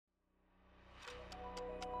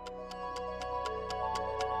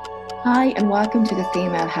Hi, and welcome to the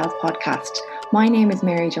Female Health Podcast. My name is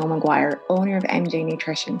Mary Jo Maguire, owner of MJ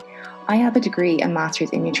Nutrition. I have a degree and master's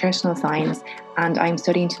in nutritional science, and I'm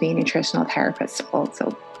studying to be a nutritional therapist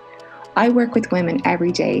also. I work with women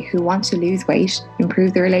every day who want to lose weight,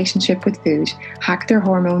 improve their relationship with food, hack their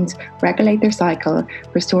hormones, regulate their cycle,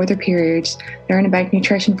 restore their periods, learn about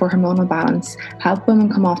nutrition for hormonal balance, help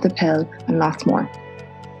women come off the pill, and lots more.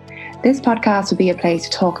 This podcast will be a place to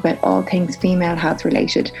talk about all things female health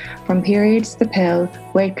related, from periods, the pill,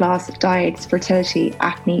 weight loss, diets, fertility,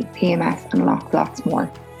 acne, PMS, and lots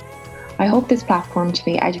more. I hope this platform to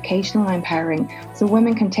be educational and empowering so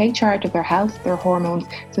women can take charge of their health, their hormones,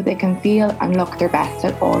 so they can feel and look their best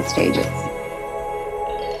at all stages.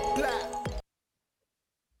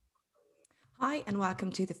 Hi, and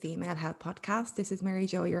welcome to the Female Health Podcast. This is Mary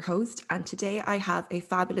Jo, your host, and today I have a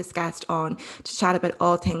fabulous guest on to chat about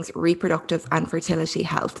all things reproductive and fertility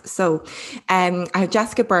health. So I have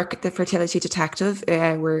Jessica Bourke, the fertility detective,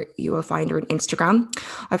 where you will find her on Instagram.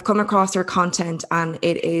 I've come across her content and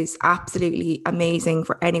it is absolutely amazing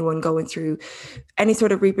for anyone going through any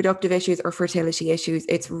sort of reproductive issues or fertility issues.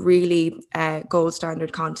 It's really gold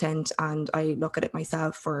standard content, and I look at it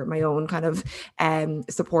myself for my own kind of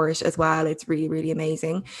support as well. It's really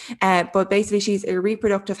amazing. But basically, she's a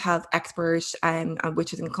reproductive health expert,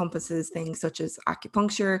 which encompasses things such as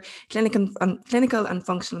acupuncture, clinical and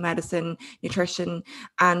functional medicine, nutrition,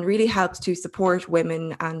 and really helps to support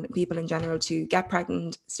women and people in general to get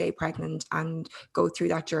pregnant, stay pregnant, and go through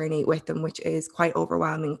that journey with them, which is quite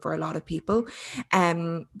overwhelming for a lot of people.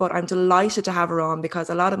 But I'm delighted to have her on because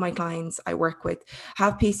a lot of my clients I work with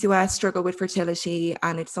have PCOS, struggle with fertility,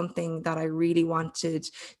 and it's something that I really wanted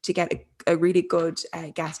to get a really good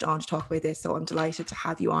guest on to talk about this. So I'm delighted to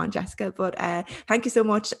have you on, Jessica. But thank you so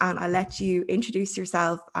much, and I'll let you introduce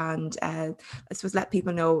yourself and I suppose let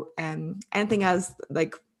people know anything else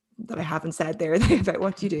like that I haven't said there about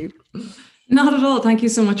what you do. Not at all. Thank you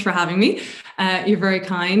so much for having me. You're very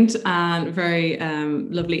kind and very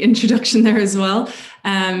lovely introduction there as well.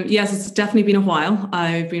 Yes, it's definitely been a while.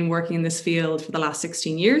 I've been working in this field for the last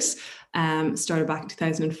 16 years, started back in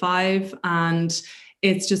 2005, and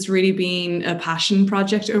it's just really been a passion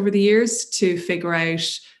project over the years to figure out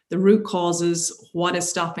the root causes, what is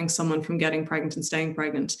stopping someone from getting pregnant and staying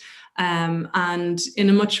pregnant. And in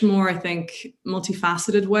a much more, I think,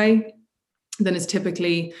 multifaceted way than is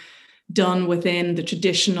typically done within the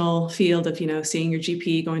traditional field of, seeing your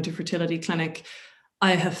GP, going to fertility clinic.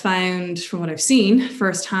 I have found from what I've seen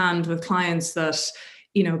firsthand with clients that,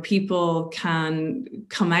 people can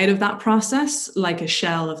come out of that process like a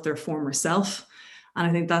shell of their former self. And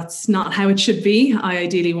I think that's not how it should be. I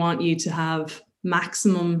ideally want you to have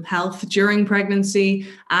maximum health during pregnancy,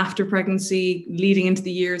 after pregnancy, leading into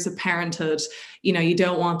the years of parenthood. You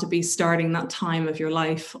don't want to be starting that time of your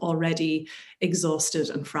life already exhausted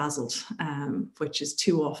and frazzled, which is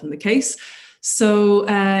too often the case. So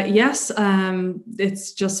yes,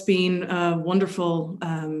 it's just been a wonderful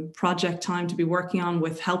project time to be working on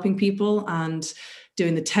with helping people and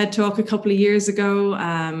doing the TED Talk a couple of years ago.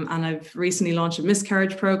 And I've recently launched a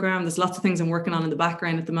miscarriage program. There's lots of things I'm working on in the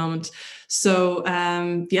background at the moment. So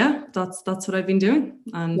that's what I've been doing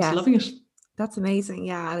and loving it. That's amazing.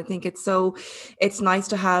 Yeah. And I think it's nice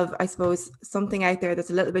to have, I suppose, something out there that's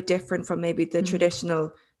a little bit different from maybe the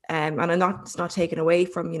traditional. And it's not taken away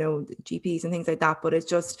from, GPs and things like that, but it's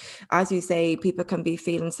just, as you say, people can be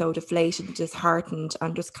feeling so deflated, disheartened,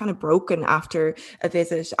 and just kind of broken after a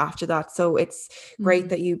visit after that. So it's great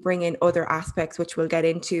that you bring in other aspects, which we'll get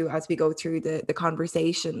into as we go through the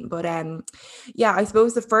conversation. But I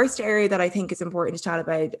suppose the first area that I think is important to chat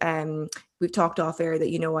about, we've talked off air that,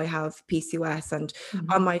 I have PCOS, and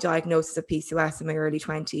on my diagnosis of PCOS in my early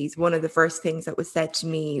 20s, one of the first things that was said to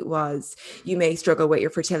me was, you may struggle with your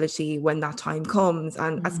fertility when that time comes.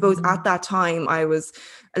 And I suppose at that time I was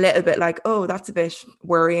a little bit like, oh, that's a bit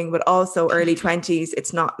worrying, but also early 20s,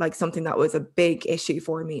 it's not like something that was a big issue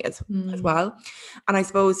for me as well. And I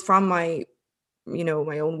suppose from my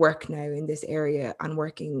own work now in this area and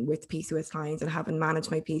working with PCOS clients and having managed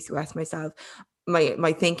my PCOS myself,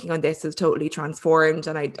 my thinking on this is totally transformed,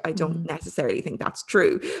 and I don't necessarily think that's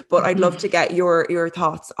true, but I'd love to get your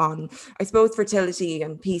thoughts on, I suppose, fertility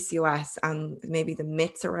and PCOS and maybe the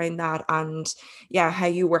myths around that, and how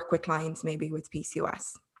you work with clients maybe with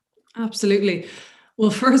PCOS. Absolutely. Well,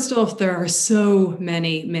 first off, there are so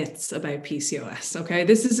many myths about PCOS. Okay,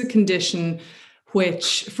 this is a condition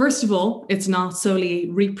which, first of all, it's not solely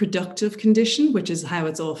a reproductive condition, which is how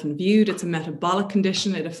it's often viewed. It's a metabolic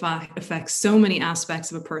condition. It affects so many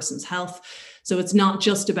aspects of a person's health. So it's not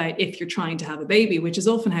just about if you're trying to have a baby, which is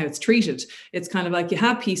often how it's treated. It's kind of like you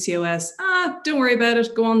have PCOS, don't worry about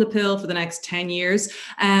it, go on the pill for the next 10 years,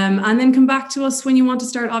 and then come back to us when you want to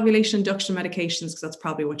start ovulation induction medications, because that's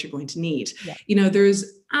probably what you're going to need. Yeah. There's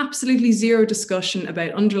absolutely zero discussion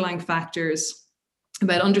about underlying factors,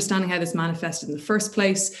 about understanding how this manifested in the first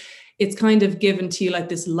place. It's kind of given to you like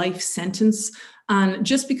this life sentence. And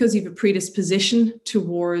just because you have a predisposition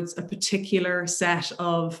towards a particular set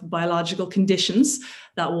of biological conditions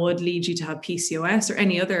that would lead you to have PCOS or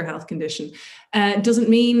any other health condition, doesn't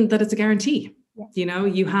mean that it's a guarantee. Yeah.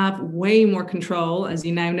 You have way more control, as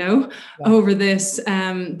you now know, over this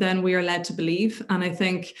than we are led to believe. And I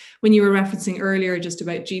think when you were referencing earlier just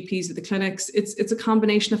about GPs at the clinics, it's a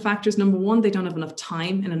combination of factors. Number one, they don't have enough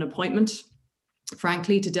time in an appointment,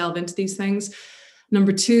 frankly, to delve into these things.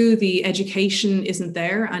 Number two, the education isn't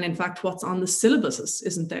there. And in fact, what's on the syllabuses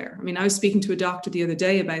isn't there. I mean, I was speaking to a doctor the other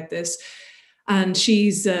day about this, and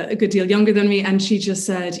she's a good deal younger than me. And she just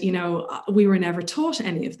said, we were never taught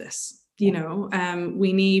any of this.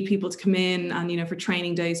 We need people to come in and, for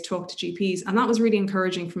training days, talk to GPs. And that was really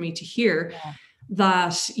encouraging for me to hear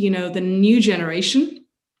that, the new generation,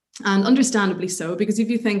 and understandably so, because if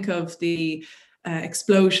you think of the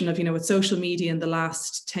explosion of, with social media in the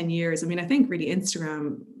last 10 years, I mean, I think really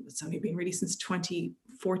Instagram, it's only been really since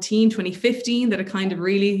 2014, 2015 that it kind of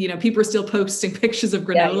really, people are still posting pictures of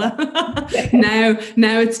granola.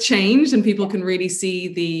 Now it's changed, and people can really see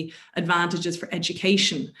the advantages for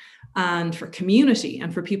education and for community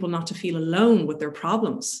and for people not to feel alone with their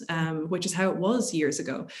problems, which is how it was years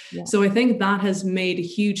ago. Yeah. So I think that has made a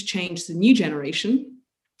huge change to the new generation,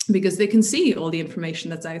 because they can see all the information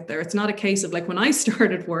that's out there. It's not a case of like when I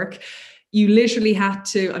started work, you literally had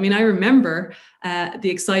to, I remember the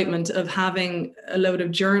excitement of having a load of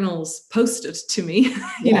journals posted to me,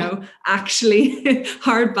 actually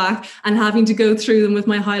hardback, and having to go through them with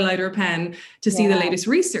my highlighter pen to see the latest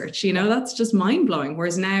research. That's just mind blowing.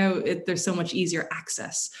 Whereas now there's so much easier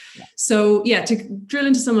access. Yeah. So to drill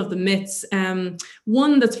into some of the myths,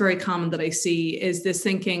 one that's very common that I see is this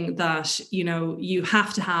thinking that, you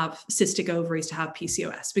have to have cystic ovaries to have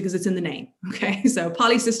PCOS because it's in the name. Okay. So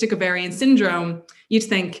polycystic ovarian syndrome, you'd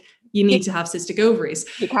think you need to have cystic ovaries.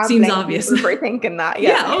 Seems obvious. For thinking that.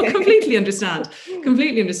 Completely understand.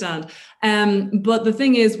 But the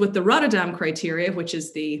thing is, with the Rotterdam criteria, which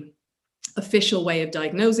is the official way of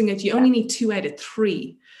diagnosing it, you only need 2 out of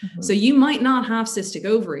 3. Mm-hmm. So you might not have cystic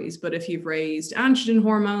ovaries, but if you've raised androgen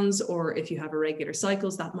hormones or if you have irregular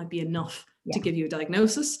cycles, that might be enough to give you a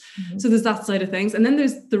diagnosis. Mm-hmm. So there's that side of things. And then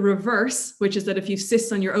there's the reverse, which is that if you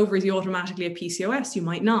cysts on your ovaries, you automatically have PCOS. You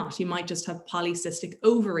might not. You might just have polycystic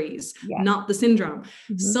ovaries, not the syndrome.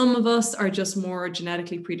 Mm-hmm. Some of us are just more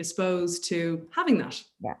genetically predisposed to having that,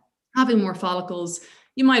 having more follicles.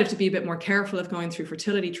 You might have to be a bit more careful of going through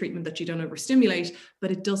fertility treatment that you don't overstimulate, but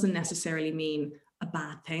it doesn't necessarily mean a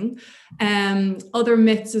bad thing. Other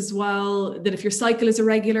myths as well, that if your cycle is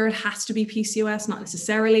irregular, it has to be PCOS, not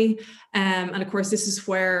necessarily. And of course, this is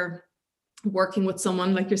where working with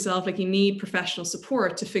someone like yourself, like you need professional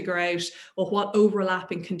support to figure out, well, what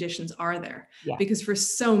overlapping conditions are there? Because for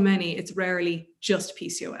so many, it's rarely just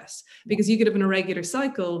PCOS, because you could have an irregular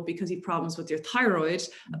cycle because you have problems with your thyroid,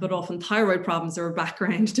 but often thyroid problems are a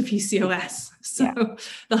background to PCOS. So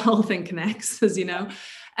the whole thing connects, as you know.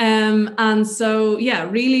 And so,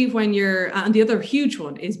 really when you're, and the other huge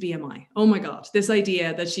one is BMI. Oh my God, this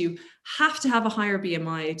idea that you have to have a higher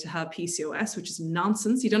BMI to have PCOS, which is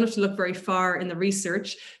nonsense. You don't have to look very far in the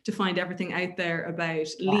research to find everything out there about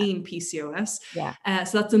lean PCOS.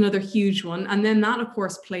 So that's another huge one. And then that, of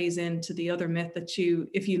course, plays into the other myth that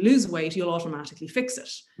if you lose weight, you'll automatically fix it.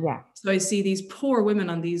 So I see these poor women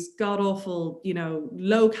on these god-awful,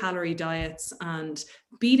 low calorie diets and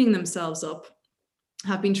beating themselves up,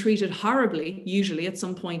 have been treated horribly, usually at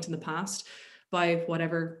some point in the past, by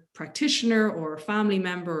whatever practitioner or family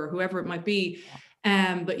member or whoever it might be.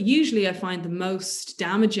 But usually I find the most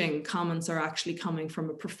damaging comments are actually coming from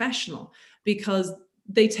a professional, because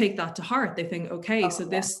they take that to heart. They think, okay,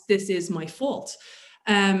 this is my fault.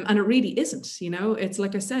 And it really isn't, it's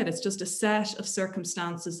like I said, it's just a set of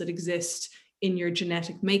circumstances that exist in your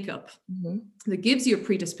genetic makeup that gives you a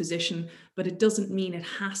predisposition, but it doesn't mean it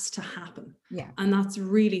has to happen. And that's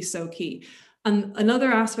really so key. And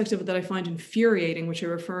another aspect of it that I find infuriating, which I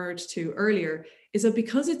referred to earlier, is that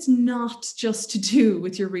because it's not just to do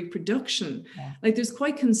with your reproduction, like there's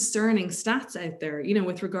quite concerning stats out there,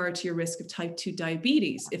 with regard to your risk of type 2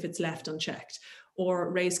 diabetes if it's left unchecked,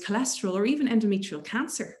 or raised cholesterol or even endometrial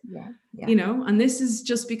cancer. Yeah. You know, and this is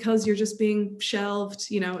just because you're just being shelved,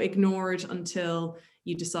 you know, ignored until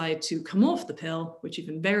you decide to come off the pill, which you've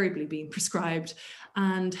invariably been prescribed,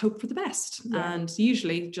 and hope for the best. Yeah. And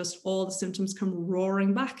usually just all the symptoms come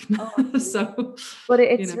roaring back. Oh, So, but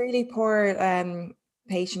it's you know. really poor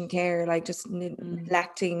patient care, like just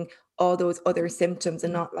neglecting all those other symptoms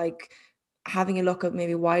and not like having a look at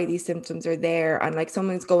maybe why these symptoms are there, and like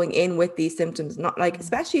someone's going in with these symptoms, not like,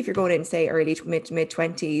 especially if you're going in say early mid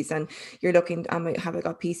 20s and you're looking, have I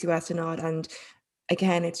got PCOS or not, and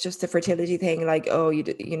again, it's just a fertility thing, like, oh,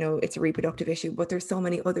 you know, it's a reproductive issue, but there's so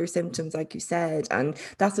many other symptoms, like you said, and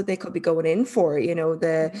that's what they could be going in for, you know,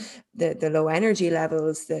 the low energy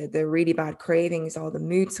levels, the really bad cravings, all the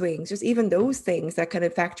mood swings, just even those things that can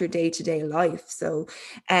affect your day-to-day life. So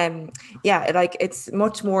yeah, like it's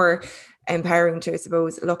much more empowering to, I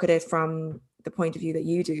suppose, look at it from the point of view that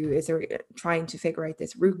you do, is trying to figure out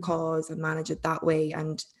this root cause and manage it that way,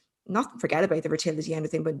 and not forget about the fertility and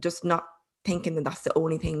everything, but just not thinking that that's the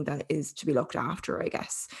only thing that is to be looked after. I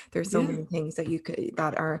guess there's so many things that you could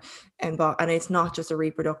that are and it's not just a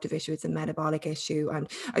reproductive issue, it's a metabolic issue. And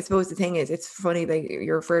I suppose the thing is, it's funny that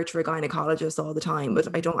you're referred to a gynecologist all the time, but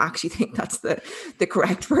I don't actually think that's the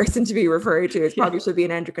correct person to be referred to. It probably should be an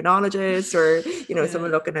endocrinologist or, you know, someone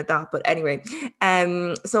looking at that. But anyway,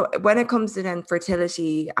 so when it comes to then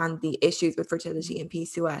fertility and the issues with fertility and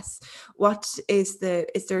PCOS, is there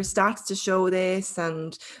stats to show this,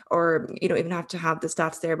 and or, you don't even have to have the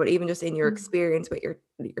stats there, but even just in your experience with your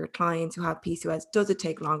clients who have PCOS, does it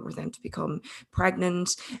take longer for them to become pregnant,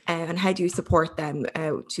 and how do you support them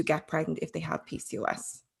to get pregnant if they have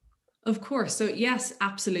PCOS? Of course. So yes,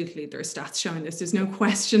 absolutely. There are stats showing this. There's no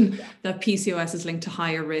question that PCOS is linked to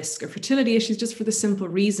higher risk of fertility issues, just for the simple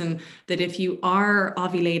reason that if you are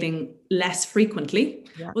ovulating less frequently,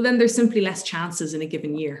 well, then there's simply less chances in a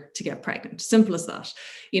given year to get pregnant. Simple as that.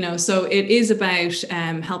 You know, so it is about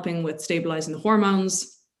helping with stabilizing the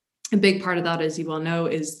hormones. A big part of that, as you well know,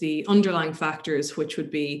 is the underlying factors, which would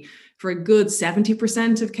be, for a good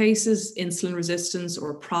 70% of cases, insulin resistance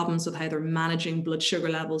or problems with how they're managing blood sugar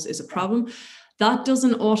levels is a problem. That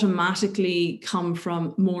doesn't automatically come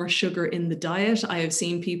from more sugar in the diet. I have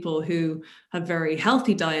seen people who have very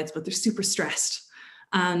healthy diets, but they're super stressed.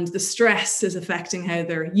 And the stress is affecting how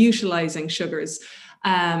they're utilizing sugars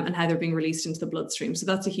and how they're being released into the bloodstream. So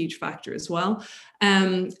that's a huge factor as well.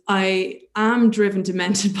 I am driven,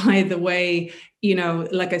 demented by the way, you know,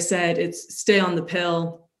 like I said, it's stay on the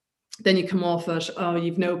pill, then you come off it, oh,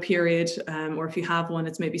 you've no period, or if you have one,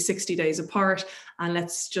 it's maybe 60 days apart, and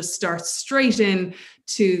let's just start straight in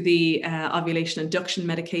to the ovulation induction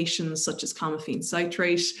medications such as clomiphene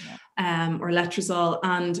citrate or letrozole.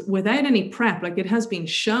 And without any prep, like it has been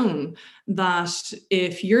shown that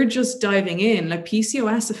if you're just diving in, like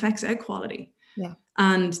PCOS affects egg quality.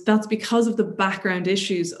 And that's because of the background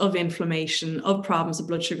issues of inflammation, of problems of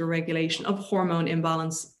blood sugar regulation, of hormone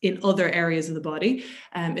imbalance in other areas of the body.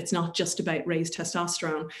 It's not just about raised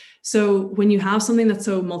testosterone. So when you have something that's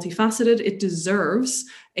so multifaceted, it deserves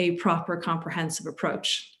a proper comprehensive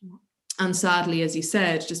approach. And sadly, as you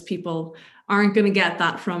said, just people aren't going to get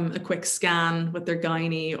that from a quick scan with their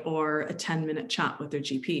gynae or a 10-minute chat with their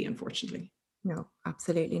GP, unfortunately. No,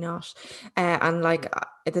 absolutely not. And like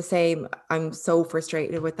the same, I'm so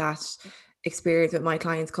frustrated with that experience with my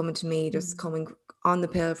clients coming to me, just coming on the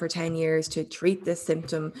pill for 10 years to treat this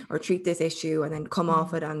symptom or treat this issue, and then come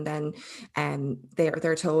off it, and then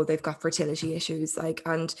they're told they've got fertility issues, like,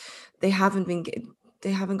 and they haven't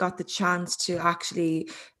got the chance to actually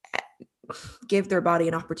give their body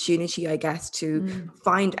an opportunity, I guess, to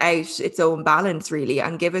find out its own balance really,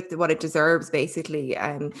 and give it what it deserves basically.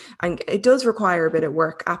 And it does require a bit of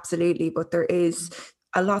work, absolutely, but there is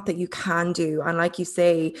a lot that you can do. And like you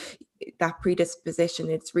say, that predisposition,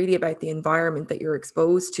 it's really about the environment that you're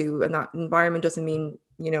exposed to, and that environment doesn't mean,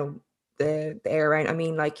 you know, the air around. I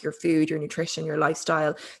mean, like your food, your nutrition, your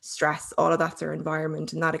lifestyle, stress, all of that's our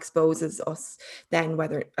environment, and that exposes us then,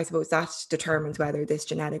 whether, I suppose that determines whether this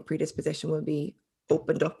genetic predisposition will be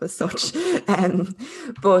opened up as such.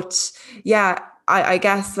 But yeah, I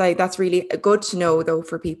guess like that's really good to know though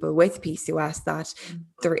for people with PCOS, that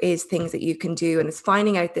there is things that you can do, and it's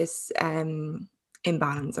finding out this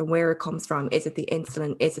imbalance and where it comes from. Is it the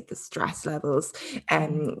insulin? Is it the stress levels?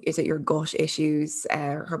 Is it your gut issues,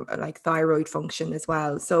 like thyroid function as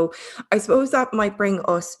well? So I suppose that might bring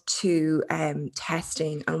us to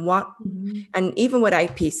testing and what, and even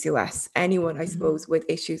without PCOS, anyone I suppose with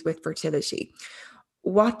issues with fertility,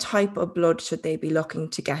 what type of blood should they be looking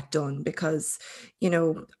to get done? Because,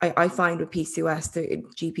 I find with PCOS, the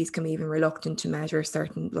GPs can be even reluctant to measure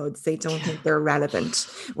certain bloods. They don't think they're relevant.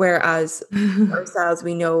 Whereas ourselves,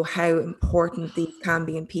 we know how important these can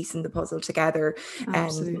be in piecing the puzzle together. And,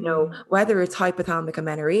 Absolutely. whether it's hypothalamic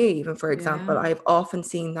amenorrhea, even, for example, Yeah. I've often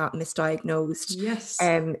seen that misdiagnosed. Yes.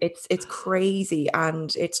 It's crazy.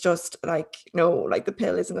 And it's just like, no, like the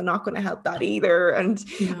pill isn't not going to help that either. And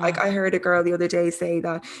like No. I heard a girl the other day say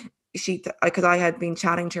that because I had been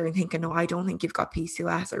chatting to her and thinking, no, I don't think you've got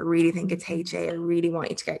PCOS. I really think it's HA. I really want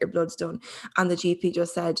you to get your bloods done. And the GP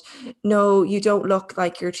just said, no, you don't look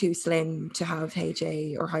like you're too slim to have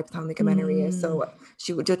HA or hypothalamic amenorrhea. So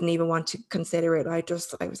she didn't even want to consider it. I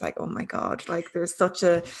was like, oh my God, like there's such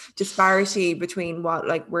a disparity between what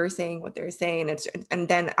like we're saying, what they're saying. And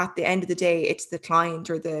then at the end of the day, it's the client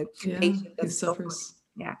or the patient Who that's suffering. suffers.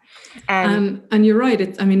 Yeah. And you're right.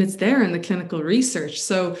 It's there in the clinical research.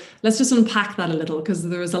 So let's just unpack that a little, because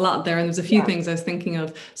there was a lot there and there's a few things I was thinking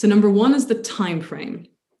of. So number one is the time frame.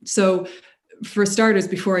 So for starters,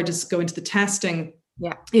 before I just go into the testing,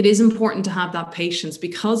 it is important to have that patience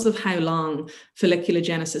because of how long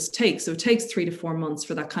folliculogenesis takes. So it takes 3 to 4 months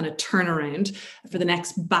for that kind of turnaround for the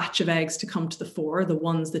next batch of eggs to come to the fore, the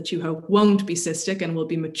ones that you hope won't be cystic and will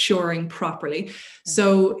be maturing properly.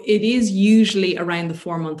 So it is usually around the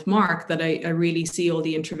 4-month mark that I really see all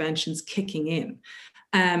the interventions kicking in.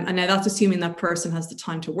 And now that's assuming that person has the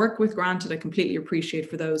time to work with. Granted, I completely appreciate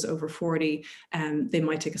for those over 40, they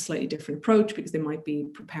might take a slightly different approach because they might be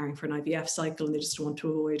preparing for an IVF cycle and they just want to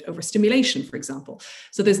avoid overstimulation, for example.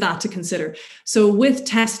 So there's that to consider. So with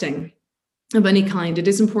testing of any kind, it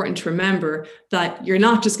is important to remember that you're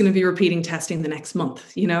not just going to be repeating testing the next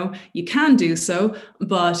month. You can do so,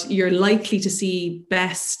 but you're likely to see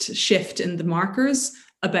best shift in the markers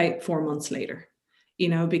about 4 months later.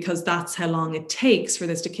 Because that's how long it takes for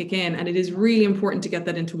this to kick in. And it is really important to get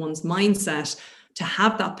that into one's mindset, to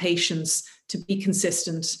have that patience, to be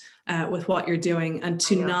consistent with what you're doing and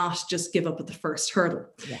to not just give up at the first hurdle.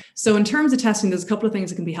 So in terms of testing, there's a couple of things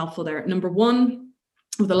that can be helpful there. Number one,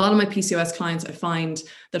 with a lot of my PCOS clients, I find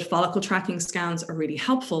that follicle tracking scans are really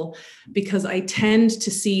helpful because I tend to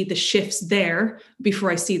see the shifts there before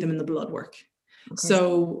I see them in the blood work.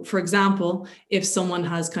 So, for example, if someone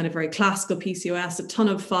has kind of very classical PCOS, a ton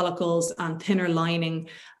of follicles and thinner lining,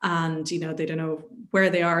 and they don't know where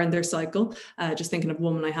they are in their cycle, just thinking of a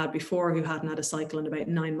woman I had before who hadn't had a cycle in about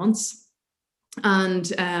 9 months. And,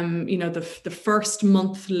 the first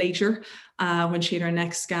month later, when she had her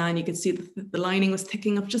next scan, you could see that the lining was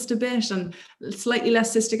thickening up just a bit and slightly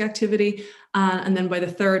less cystic activity. And then by the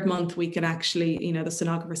 3rd month, we could actually, the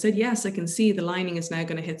sonographer said, yes, I can see the lining is now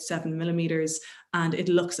going to hit 7 millimeters and it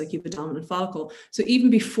looks like you have a dominant follicle. So even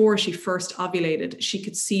before she first ovulated, she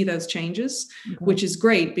could see those changes, which is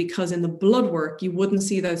great because in the blood work, you wouldn't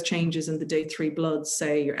see those changes in the day 3 bloods,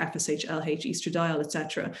 say your FSH, LH, estradiol,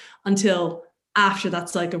 etc., until after that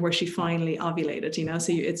cycle where she finally ovulated,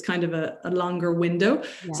 so it's kind of a longer window.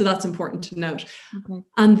 So that's important to note.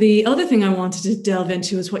 And the other thing I wanted to delve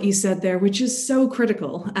into is what you said there, which is so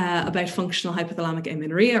critical about functional hypothalamic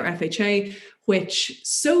amenorrhea, or FHA, which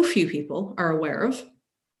so few people are aware of.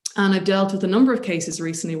 And I've dealt with a number of cases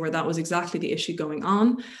recently where that was exactly the issue going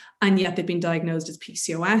on, and yet they've been diagnosed as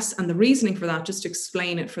PCOS. And the reasoning for that, just to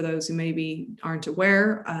explain it for those who maybe aren't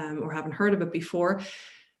aware or haven't heard of it before,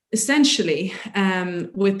 essentially,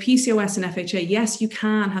 with PCOS and FHA, yes, you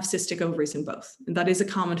can have cystic ovaries in both. And that is a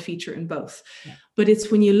common feature in both. But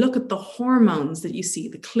it's when you look at the hormones that you see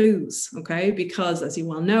the clues, okay? Because as you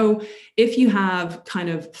well know, if you have kind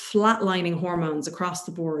of flatlining hormones across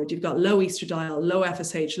the board, you've got low estradiol, low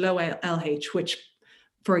FSH, low LH, which,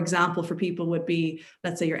 for example, for people would be,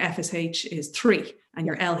 let's say your FSH is 3 and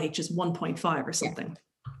your LH is 1.5 or something.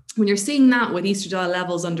 When you're seeing that with estradiol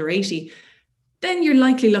levels under 80, then you're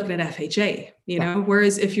likely looking at FHA,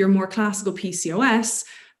 whereas if you're more classical PCOS,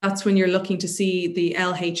 that's when you're looking to see the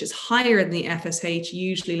LH is higher than the FSH.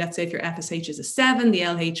 Usually, let's say if your FSH is a 7, the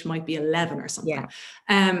LH might be 11 or something.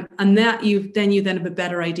 And that you then have a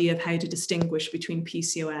better idea of how to distinguish between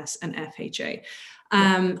PCOS and FHA.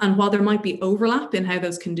 And while there might be overlap in how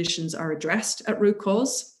those conditions are addressed at root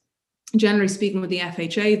cause, generally speaking with the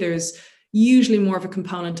FHA, there's usually more of a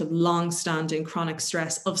component of long-standing chronic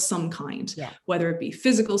stress of some kind, whether it be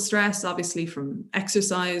physical stress, obviously from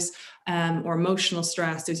exercise, or emotional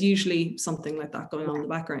stress. There's usually something like that going on in the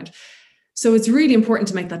background. So it's really important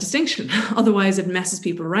to make that distinction. Otherwise, it messes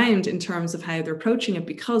people around in terms of how they're approaching it,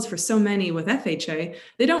 because for so many with FHA,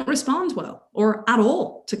 they don't respond well or at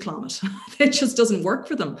all to Clomid. It just doesn't work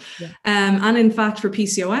for them. And in fact, for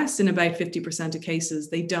PCOS, in about 50% of cases,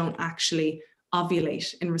 they don't actually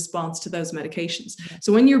ovulate in response to those medications.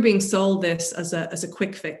 So when you're being sold this as a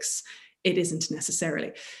quick fix, it isn't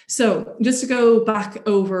necessarily. So just to go back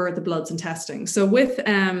over the bloods and testing. So with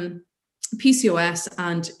PCOS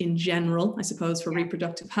and in general, I suppose, for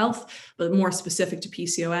reproductive health, but more specific to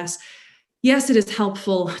PCOS, yes, it is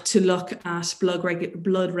helpful to look at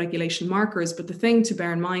blood regulation markers, but the thing to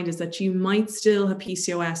bear in mind is that you might still have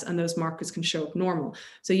PCOS and those markers can show up normal.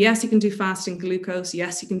 So yes, you can do fasting glucose.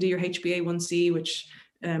 Yes, you can do your HbA1c, which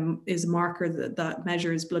is a marker that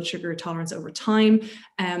measures blood sugar tolerance over time.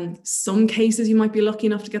 Some cases you might be lucky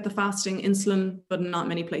enough to get the fasting insulin, but not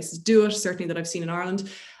many places do it, certainly that I've seen in Ireland.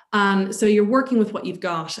 And so you're working with what you've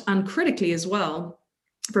got. And critically as well,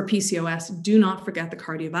 for PCOS, do not forget the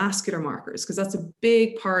cardiovascular markers, because that's a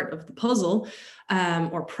big part of the puzzle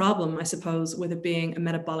or problem, I suppose, with it being a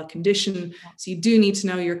metabolic condition. So you do need to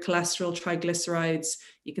know your cholesterol, triglycerides.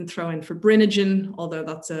 You can throw in fibrinogen, although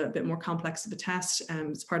that's a bit more complex of a test.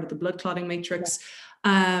 It's part of the blood clotting matrix.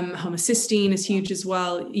 Homocysteine is huge as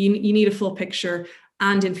well. You need a full picture,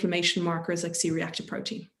 and inflammation markers like C-reactive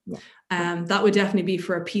protein. That would definitely be,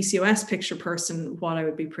 for a PCOS picture person, what I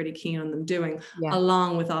would be pretty keen on them doing,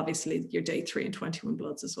 along with obviously your day 3 and 21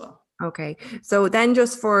 bloods as well. Okay. So then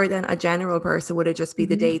just for then a general person, would it just be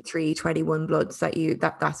the day 3, 21 bloods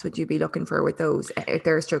that's what you'd be looking for with those if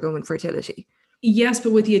they're struggling with fertility? Yes,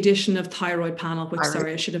 but with the addition of thyroid panel, which,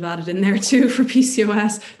 sorry, I should have added in there too for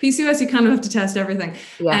PCOS. PCOS, you kind of have to test everything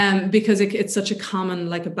because it's such a common,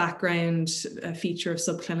 like a background feature of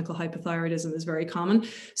subclinical hypothyroidism is very common.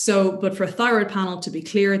 So, but for a thyroid panel, to be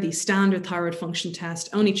clear, the standard thyroid function test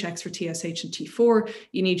only checks for TSH and T4.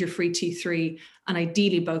 You need your free T3 and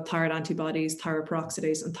ideally both thyroid antibodies, thyroid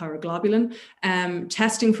peroxidase and thyroglobulin.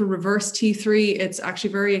 Testing for reverse T3, it's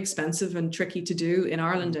actually very expensive and tricky to do in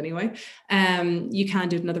Ireland anyway. You can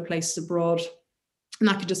do it in other places abroad. And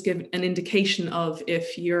that could just give an indication of,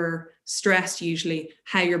 if you're stressed, usually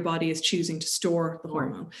how your body is choosing to store the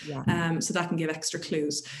hormone. So that can give extra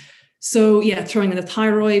clues. So throwing in the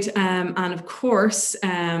thyroid and of course,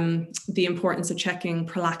 the importance of checking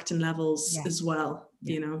prolactin levels as well,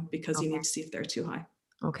 because you need to see if they're too high.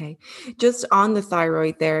 Okay. Just on the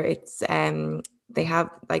thyroid there, it's they have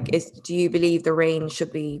do you believe the range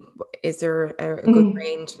should be, is there a good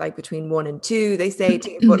range like between 1 and 2, they say,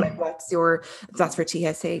 but like that's for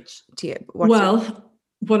TSH?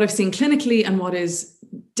 What I've seen clinically and what is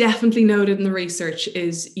definitely noted in the research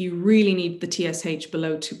is you really need the TSH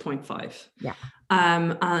below 2.5.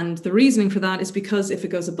 And the reasoning for that is because if it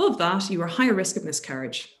goes above that, you are higher risk of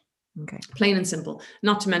miscarriage. Okay. Plain and simple.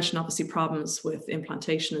 Not to mention obviously problems with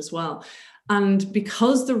implantation as well. And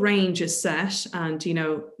because the range is set, and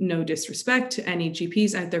no disrespect to any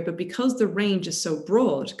GPs out there, but because the range is so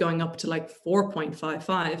broad, going up to like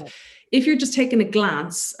 4.55, if you're just taking a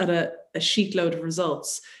glance at a sheet load of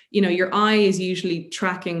results, your eye is usually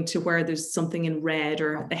tracking to where there's something in red,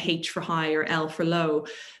 or a H for high or L for low.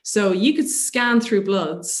 So you could scan through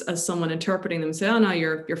bloods as someone interpreting them and say, oh no,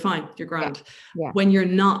 you're fine, you're grand. When you're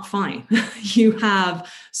not fine. You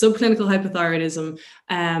have subclinical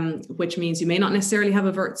hypothyroidism, which means you may not necessarily have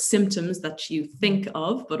overt symptoms that you think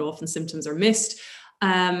of, but often symptoms are missed.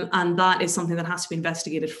 And that is something that has to be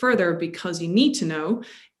investigated further, because you need to know,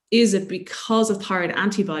 is it because of thyroid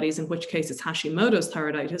antibodies, in which case it's Hashimoto's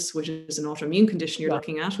thyroiditis, which is an autoimmune condition you're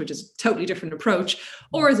looking at, which is a totally different approach,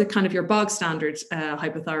 or is it kind of your bog standard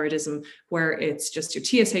hypothyroidism, where it's just your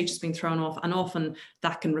TSH is being thrown off, and often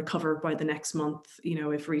that can recover by the next month.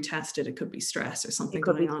 If retested, it could be stress or something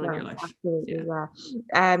going on in your life.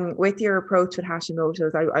 Absolutely, with your approach with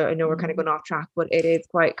Hashimoto's, I know we're kind of going off track, but it is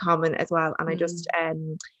quite common as well. And I just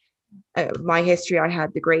my history, I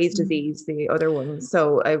had the Graves' disease, the other one,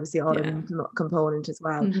 so I was the autoimmune component as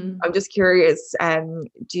well. I'm just curious,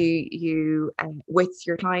 do you with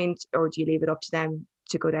your client, or do you leave it up to them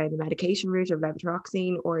to go down the medication route of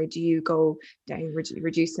levothyroxine, or do you go down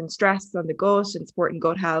reducing stress on the gut and supporting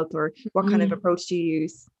gut health, or what kind of approach do you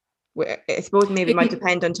use? I suppose maybe it might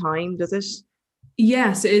depend on time, does it?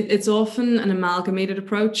 Yes, it's often an amalgamated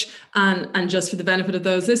approach. And just for the benefit of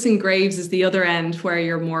those listening, Graves is the other end, where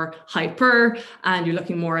you're more hyper and you're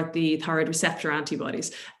looking more at the thyroid receptor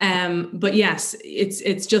antibodies. But yes,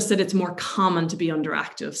 it's just that it's more common to be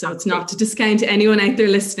underactive. So it's not to discount anyone out there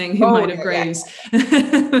listening who might have Graves.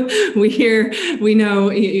 We know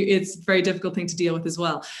it's a very difficult thing to deal with as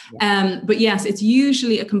well. But yes, it's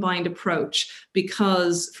usually a combined approach,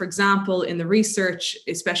 because, for example, in the research,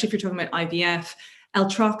 especially if you're talking about IVF,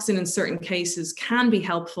 L-troxin in certain cases can be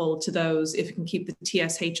helpful to those if it can keep the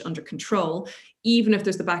TSH under control, even if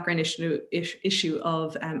there's the background issue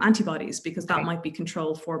of antibodies, because that might be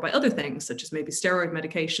controlled for by other things, such as maybe steroid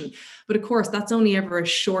medication. But of course, that's only ever a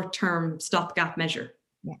short-term stopgap measure.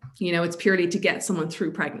 Yeah. You know, it's purely to get someone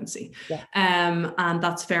through pregnancy. Yeah. And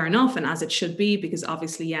that's fair enough. And as it should be, because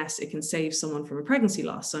obviously, yes, it can save someone from a pregnancy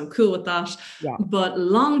loss. So I'm cool with that. Yeah. But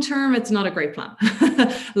long-term, it's not a great plan.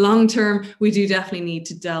 Long-term, we do definitely need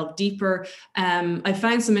to delve deeper. I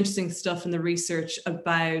found some interesting stuff in the research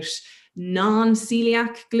about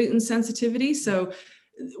non-celiac gluten sensitivity. So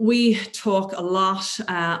we talk a lot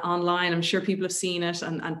online. I'm sure people have seen it.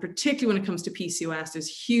 And particularly when it comes to PCOS, there's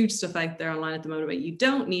huge stuff out there online at the moment about you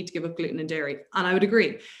don't need to give up gluten and dairy. And I would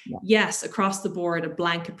agree. Yeah. Yes, across the board, a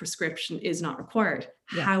blanket prescription is not required.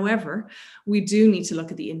 Yeah. However, we do need to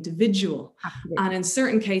look at the individual. Absolutely. And in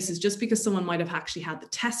certain cases, just because someone might have actually had the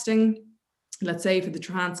testing, let's say for the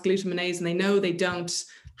transglutaminase, and they know they don't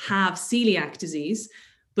have celiac disease,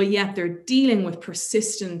 but yet they're dealing with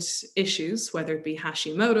persistent issues, whether it be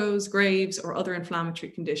Hashimoto's, Graves', or other inflammatory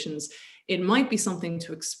conditions, it might be something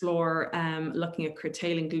to explore, looking at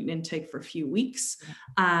curtailing gluten intake for a few weeks,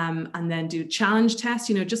 and then do challenge tests,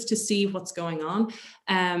 you know, just to see what's going on,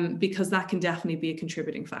 because that can definitely be a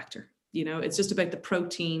contributing factor. You know, it's just about the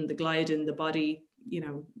protein, the gliadin, the body, you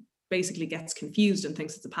know, basically gets confused and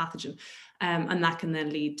thinks it's a pathogen. And that can then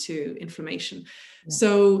lead to inflammation. Yeah.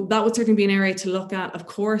 So that would certainly be an area to look at. Of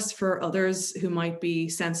course, for others who might be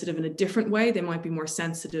sensitive in a different way, they might be more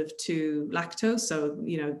sensitive to lactose. So,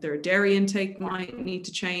 you know, their dairy intake might need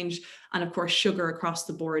to change. And of course, sugar across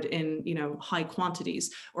the board in, you know, high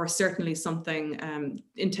quantities, or certainly something,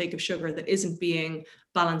 intake of sugar that isn't being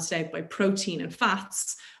balanced out by protein and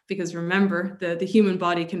fats. Because remember, the human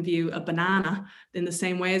body can view a banana in the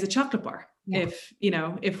same way as a chocolate bar. Yeah.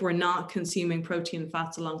 If we're not consuming protein and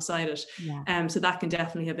fats alongside it. Yeah. So that can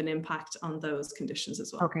definitely have an impact on those conditions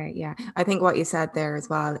as well. Okay. Yeah. I think what you said there as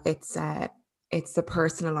well, it's the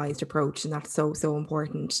personalized approach, and that's so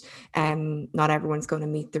important. Not everyone's going to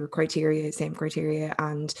meet the same criteria,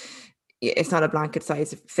 and it's not a blanket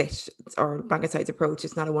size fit or blanket size approach.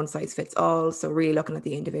 It's not a one size fits all. So really looking at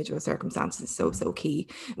the individual circumstances is so key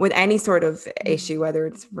with any sort of issue, whether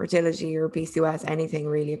it's fertility or PCOS, anything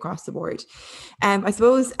really across the board. I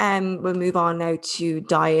suppose we'll move on now to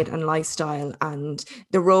diet and lifestyle and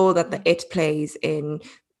the role that it plays in.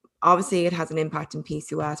 Obviously, it has an impact in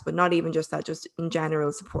PCOS, but not even just that, just in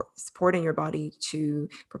general, supporting your body to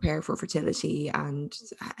prepare for fertility and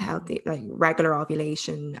healthy, like regular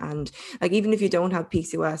ovulation. And like, even if you don't have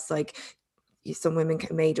PCOS, like some women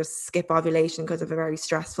may just skip ovulation because of a very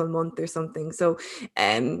stressful month or something. So,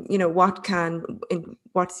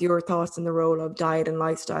 what's your thoughts on the role of diet and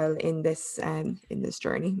lifestyle in this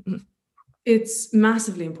journey? It's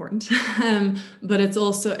massively important, but it's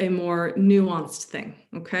also a more nuanced thing,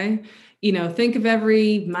 okay? You know, think of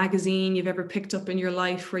every magazine you've ever picked up in your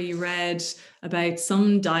life where you read about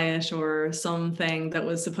some diet or something that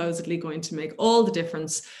was supposedly going to make all the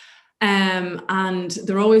difference. And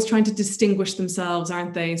they're always trying to distinguish themselves,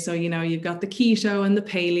 aren't they? So, you know, you've got the keto and the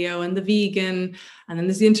paleo and the vegan, and then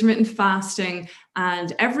there's the intermittent fasting,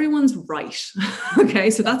 and everyone's right. Okay,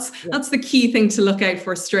 so that's the key thing to look out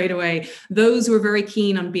for straight away. Those who are very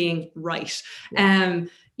keen on being right.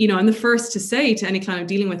 You know, I'm the first to say to any client I'm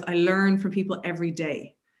dealing with, I learn from people every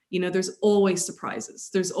day. You know, there's always surprises.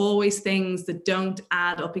 There's always things that don't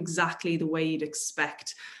add up exactly the way you'd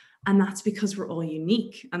expect. And that's because we're all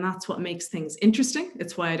unique. And that's what makes things interesting.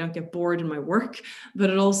 It's why I don't get bored in my work.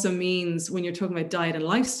 But it also means when you're talking about diet and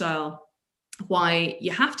lifestyle, why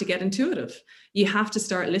you have to get intuitive. You have to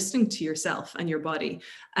start listening to yourself and your body,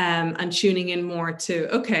 and tuning in more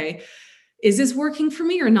to, okay, is this working for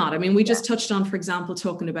me or not? I mean, we just touched on, for example,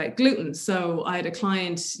 talking about gluten. So I had a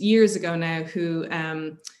client years ago now who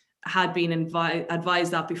had been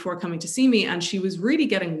advised that before coming to see me, and she was really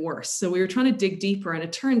getting worse. So we were trying to dig deeper, and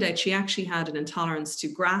it turned out she actually had an intolerance to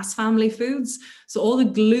grass family foods. So all the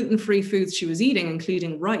gluten-free foods she was eating,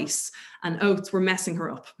 including rice and oats, were messing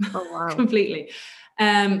her up. Oh, wow. Completely.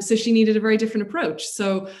 So she needed a very different approach.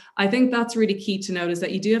 So I think that's really key to note, is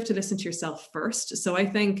that you do have to listen to yourself first. So I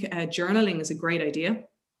think journaling is a great idea.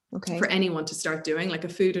 Okay. For anyone to start doing, like a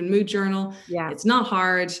food and mood journal. Yeah. It's not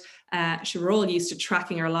hard. We're all used to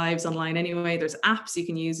tracking our lives online anyway. There's apps you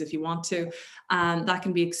can use if you want to. And that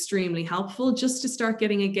can be extremely helpful just to start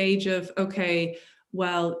getting a gauge of, okay,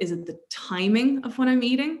 well, is it the timing of when I'm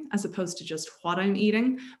eating as opposed to just what I'm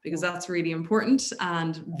eating? Because that's really important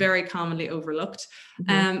and very commonly overlooked.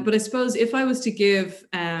 Mm-hmm. But I suppose if I was to give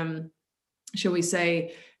shall we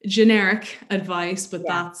say, generic advice, but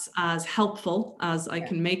Yeah. that's as helpful as I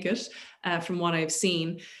can make it from what I've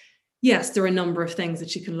seen. Yes, there are a number of things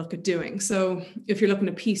that you can look at doing. So if you're looking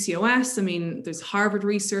at PCOS, I mean, there's Harvard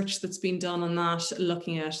research that's been done on that,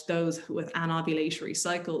 looking at those with anovulatory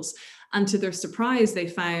cycles. And to their surprise, they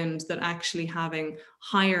found that actually having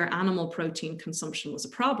higher animal protein consumption was a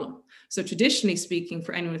problem. So traditionally speaking,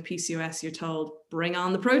 for anyone with PCOS, you're told, bring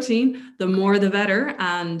on the protein, the more the better,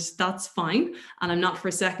 and that's fine. And I'm not for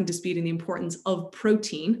a second disputing the importance of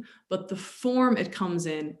protein, but the form it comes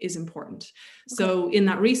in is important. So in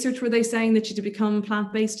that research, were they saying that you to become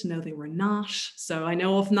plant-based? No, they were not. So I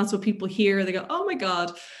know often that's what people hear. They go, oh my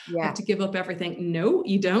God, I have to give up everything. No,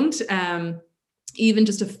 you don't. Even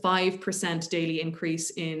just a 5% daily increase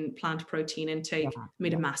in plant protein intake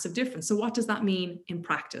made a massive difference. So what does that mean in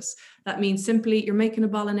practice? That means simply you're making a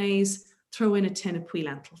bolognese, throw in a tin of pui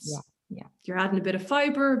lentils. You're adding a bit of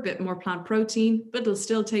fiber, a bit more plant protein, but it'll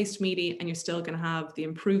still taste meaty, and you're still going to have the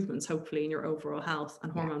improvements, hopefully, in your overall health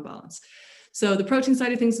and hormone balance. So the protein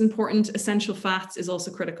side of things is important. Essential fats is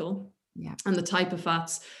also critical. And the type of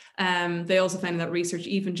fats. They also found in that research,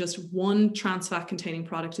 even just one trans fat containing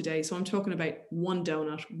product a day, so I'm talking about one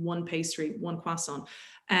donut, one pastry, one croissant,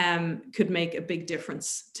 could make a big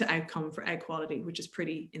difference to outcome for egg quality, which is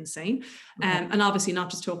pretty insane. And obviously not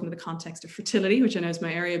just talking in the context of fertility, which I know is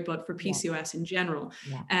my area, but for PCOS in general.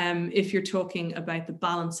 If you're talking about the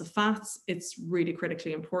balance of fats, it's really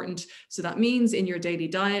critically important. So that means in your daily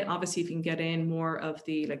diet, obviously if you can get in more of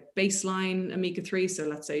the like baseline omega-3, so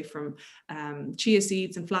let's say from chia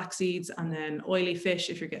seeds and flax seeds, and then oily fish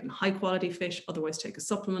if you're getting high quality fish, otherwise take a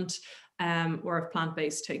supplement, or if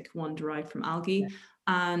plant-based, take one derived from algae.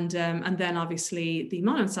 And then obviously the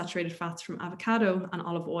monounsaturated fats from avocado and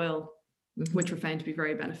olive oil, which were found to be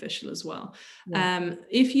very beneficial as well.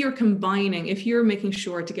 If you're making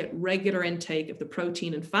sure to get regular intake of the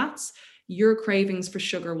protein and fats, your cravings for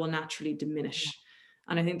sugar will naturally diminish.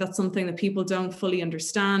 And I think that's something that people don't fully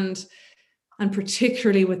understand. And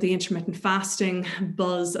particularly with the intermittent fasting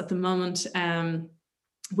buzz at the moment,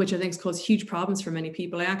 which I think has caused huge problems for many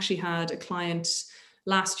people. I actually had a client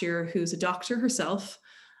last year who's a doctor herself,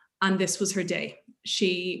 and this was her day.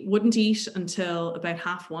 She wouldn't eat until about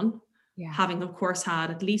 1:30, having of course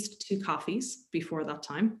had at least 2 coffees before that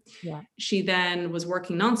time. She then was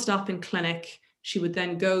working nonstop in clinic. She would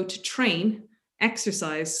then go to train,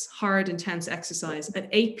 exercise, hard, intense exercise at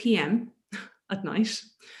 8 p.m. at night,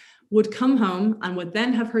 would come home and would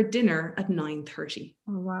then have her dinner at 9:30.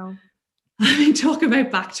 Oh, wow. I mean, talk about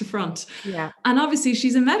back to front. And obviously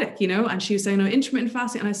she's a medic, and she was saying, no, intermittent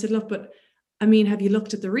fasting. And I said, look, but I mean, have you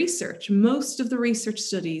looked at the research? Most of the research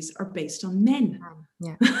studies are based on men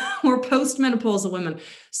or postmenopausal women.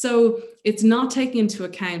 So it's not taking into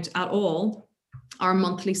account at all our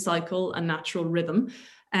monthly cycle and natural rhythm,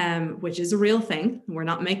 which is a real thing. We're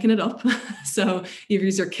not making it up. So you have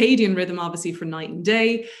your circadian rhythm, obviously, for night and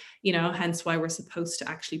day, hence why we're supposed to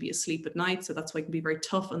actually be asleep at night. So that's why it can be very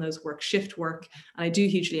tough on those shift work. And I do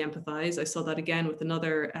hugely empathize. I saw that again with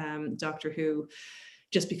another doctor who,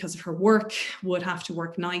 just because of her work, would have to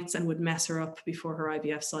work nights and would mess her up before her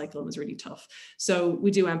IVF cycle. It was really tough. So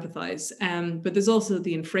we do empathize. But there's also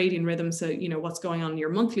the infradian rhythm. So, what's going on in your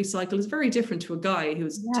monthly cycle is very different to a guy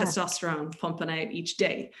who's testosterone pumping out each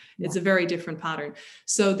day. It's a very different pattern.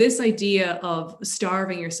 So this idea of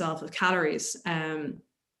starving yourself of calories and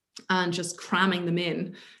just cramming them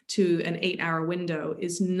in to an 8-hour window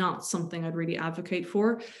is not something I'd really advocate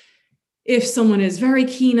for. If someone is very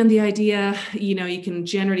keen on the idea, you can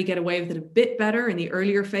generally get away with it a bit better in the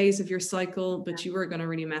earlier phase of your cycle, but you are going to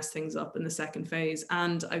really mess things up in the second phase.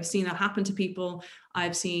 And I've seen that happen to people.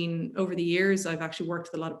 I've seen over the years, I've actually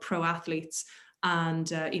worked with a lot of pro athletes, and,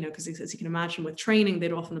 because as you can imagine with training,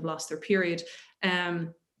 they'd often have lost their period.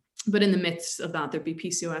 But in the midst of that, there'd be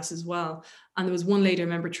PCOS as well. And there was one lady I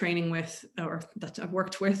remember training with, or that I've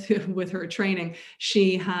worked with her training.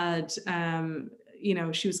 She had,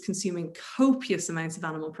 she was consuming copious amounts of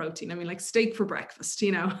animal protein. I mean, like steak for breakfast,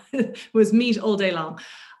 it was meat all day long.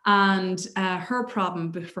 And her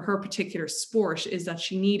problem for her particular sport is that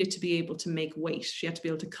she needed to be able to make weight. She had to be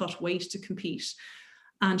able to cut weight to compete.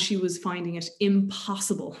 And she was finding it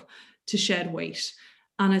impossible to shed weight.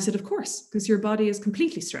 And I said, of course, because your body is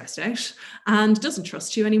completely stressed out and doesn't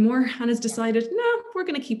trust you anymore and has decided, no, we're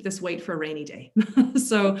going to keep this weight for a rainy day.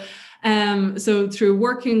 So through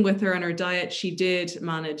working with her on her diet, she did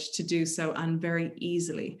manage to do so, and very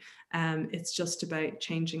easily. It's just about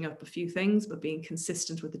changing up a few things, but being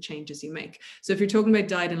consistent with the changes you make. So if you're talking about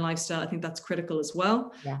diet and lifestyle, I think that's critical as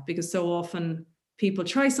well, because so often people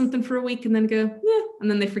try something for a week and then go, yeah, and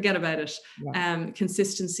then they forget about it. Yeah.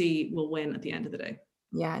 Consistency will win at the end of the day.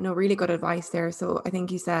 Yeah, no, really good advice there. So I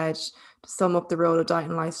think you said, to sum up the role of diet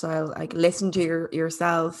and lifestyle, like listen to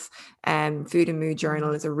yourself. Food and mood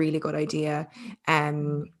journal is a really good idea.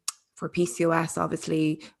 For PCOS,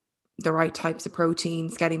 obviously, the right types of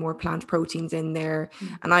proteins, getting more plant proteins in there.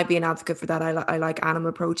 And I'd be an advocate for that. I like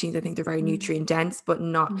animal proteins. I think they're very nutrient dense, but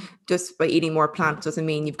not just by eating more plants doesn't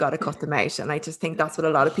mean you've got to cut them out. And I just think that's what a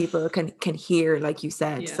lot of people can hear, like you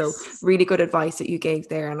said. Yes. So really good advice that you gave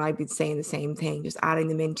there. And I'd be saying the same thing, just adding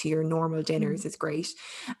them into your normal dinners is great.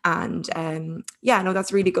 And yeah, no,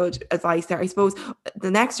 that's really good advice there. I suppose the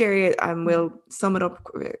next area, we'll sum it up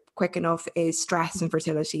quick enough, is stress and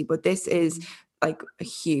fertility. But this is like a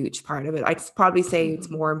huge part of it. I'd probably say it's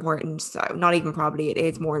more important, not even probably, it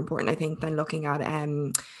is more important, I think, than looking at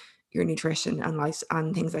your nutrition and life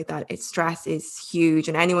and things like that. It's stress is huge,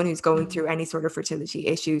 and anyone who's going through any sort of fertility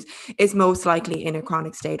issues is most likely in a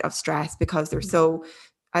chronic state of stress, because they're so,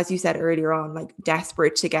 as you said earlier on, like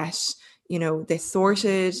desperate to get this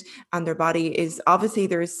sorted, and their body is obviously,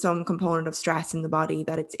 there is some component of stress in the body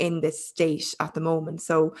that it's in this state at the moment.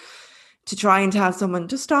 So to try and tell someone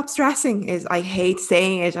to stop stressing is, I hate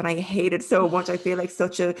saying it and I hate it so much. I feel like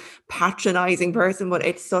such a patronizing person, but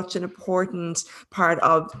it's such an important part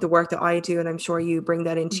of the work that I do. And I'm sure you bring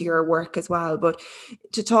that into your work as well. But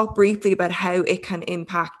to talk briefly about how it can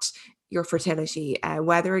impact your fertility,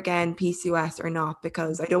 whether again PCOS or not,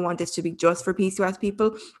 because I don't want this to be just for PCOS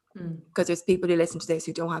people, because there's people who listen to this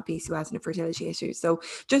who don't have PCOS and fertility issues. So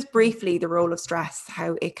just briefly, the role of stress,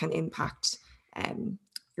 how it can impact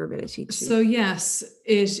your ability to. So yes,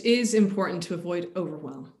 it is important to avoid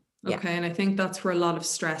overwhelm. Okay. Yeah. And I think that's where a lot of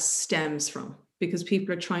stress stems from, because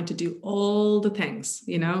people are trying to do all the things,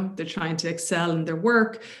 they're trying to excel in their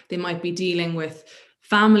work. They might be dealing with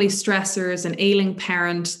family stressors, an ailing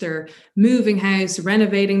parent, they're moving house,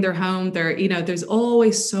 renovating their home. There's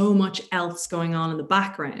always so much else going on in the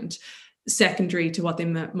background, secondary to what they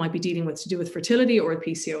might be dealing with to do with fertility or with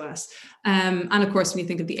PCOS. And of course, when you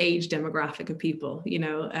think of the age demographic of people,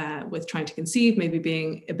 with trying to conceive, maybe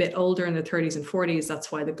being a bit older in their 30s and 40s,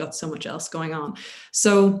 that's why they've got so much else going on.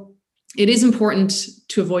 So it is important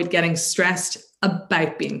to avoid getting stressed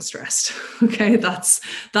about being stressed. Okay. That's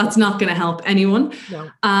not going to help anyone.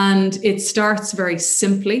 No. And it starts very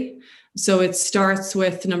simply. So it starts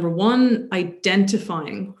with, number one,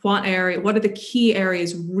 identifying what are the key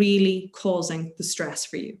areas really causing the stress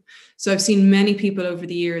for you. So I've seen many people over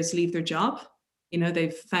the years leave their job.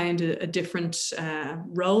 They've found a different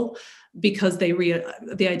role because they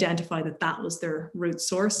identify that was their root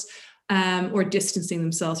source, or distancing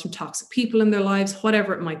themselves from toxic people in their lives,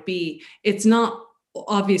 whatever it might be. It's not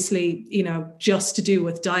obviously, just to do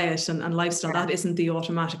with diet and lifestyle. That isn't the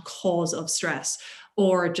automatic cause of stress,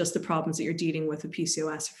 or just the problems that you're dealing with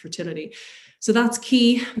PCOS or fertility. So that's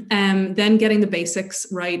key. Then getting the basics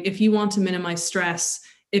right. If you want to minimize stress,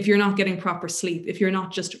 if you're not getting proper sleep, if you're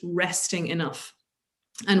not just resting enough,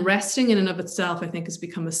 and resting in and of itself, I think, has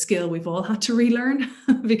become a skill we've all had to relearn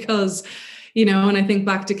because, and I think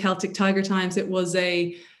back to Celtic Tiger times, it was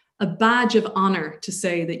a badge of honor to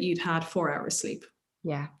say that you'd had 4 hours sleep.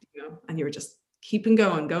 Yeah. And you were just keeping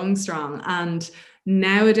going strong. And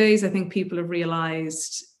nowadays, I think people have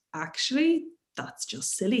realized, actually, that's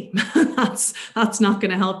just silly. that's not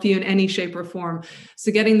going to help you in any shape or form.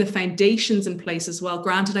 So getting the foundations in place as well.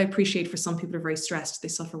 Granted, I appreciate for some people are very stressed. They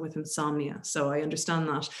suffer with insomnia. So I understand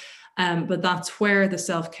that. But that's where the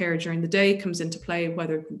self-care during the day comes into play,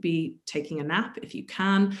 whether it be taking a nap if you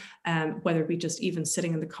can, whether it be just even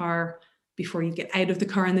sitting in the car before you get out of the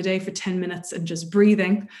car in the day for 10 minutes and just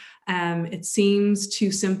breathing. It seems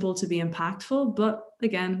too simple to be impactful, but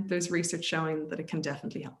again, there's research showing that it can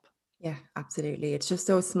definitely help. Yeah, absolutely. It's just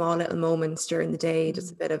those small little moments during the day,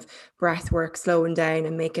 just a bit of breath work, slowing down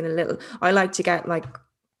and making a little, I like to get like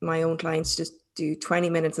my own clients just do 20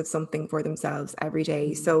 minutes of something for themselves every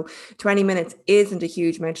day. So 20 minutes isn't a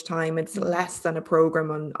huge amount of time. It's less than a program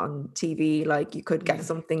on TV. Like you could get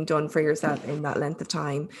something done for yourself in that length of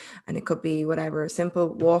time. And it could be whatever, a simple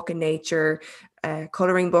walk in nature,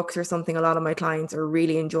 coloring books or something a lot of my clients are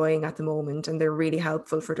really enjoying at the moment, and they're really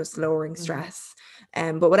helpful for just lowering stress.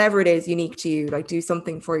 But whatever it is unique to you, like do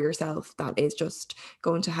something for yourself that is just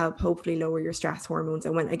going to help hopefully lower your stress hormones.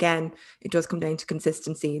 And when, again, it does come down to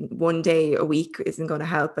consistency. One day a week isn't going to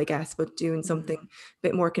help, I guess, but doing something a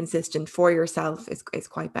bit more consistent for yourself is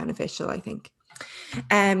quite beneficial, I think.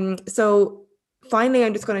 So finally,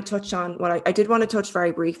 I'm just going to touch on what I did want to touch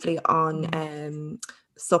very briefly on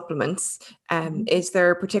supplements. Is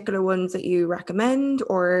there particular ones that you recommend,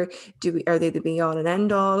 or are they the be all and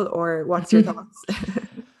end all, or what's your thoughts?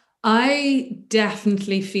 I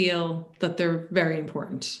definitely feel that they're very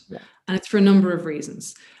important, Yeah. and it's for a number of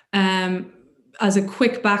reasons. As a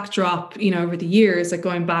quick backdrop, over the years, like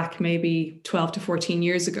going back maybe 12 to 14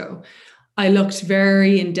 years ago, I looked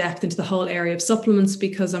very in depth into the whole area of supplements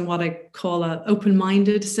because I'm what I call an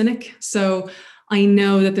open-minded cynic. So I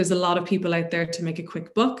know that there's a lot of people out there to make a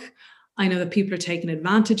quick buck. I know that people are taken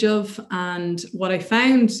advantage of. And what I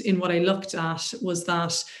found in what I looked at was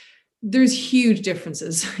that there's huge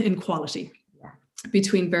differences in quality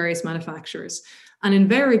between various manufacturers. And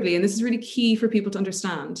invariably, and this is really key for people to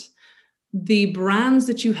understand, the brands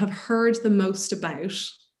that you have heard the most about,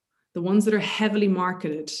 the ones that are heavily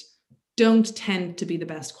marketed, don't tend to be the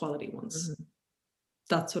best quality ones.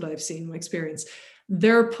 That's what I've seen in my experience.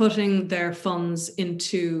 They're putting their funds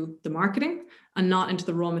into the marketing and not into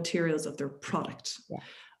the raw materials of their product.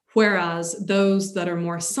 Whereas those that are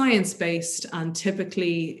more science-based and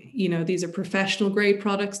typically, these are professional grade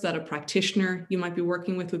products that a practitioner you might be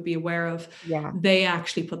working with would be aware of, they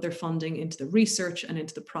actually put their funding into the research and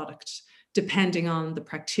into the product, depending on the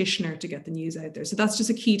practitioner to get the news out there. So that's just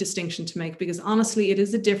a key distinction to make, because honestly, it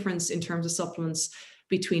is a difference in terms of supplements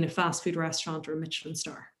between a fast food restaurant or a Michelin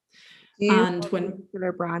star. Do you have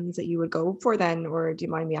particular brands that you would go for then, or do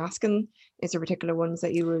you mind me asking, is there particular ones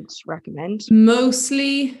that you would recommend?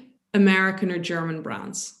 Mostly American or German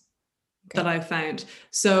brands that I've found.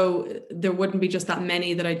 So there wouldn't be just that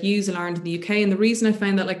many that I'd use in Ireland and the UK. And the reason I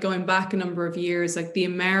found that, like going back a number of years, like the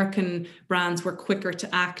American brands were quicker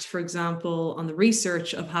to act, for example, on the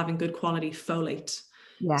research of having good quality folate.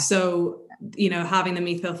 So, having the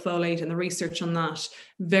methylfolate and the research on that,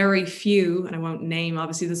 very few, and I won't name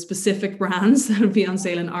obviously the specific brands that would be on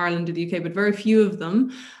sale in Ireland or the UK, but very few of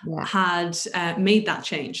them had made that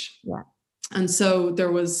change. And so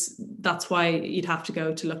that's why you'd have to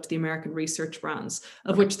go to look to the American research brands,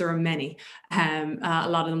 of which there are many. A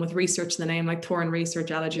lot of them with research in the name, like Thorin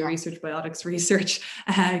Research, Allergy Research, Biotics Research.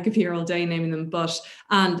 I could be here all day naming them,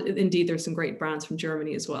 and indeed there's some great brands from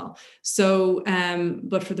Germany as well. So,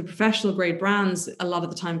 but for the professional grade brands, a lot of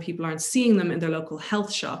the time people aren't seeing them in their local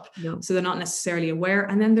health shop. So they're not necessarily aware.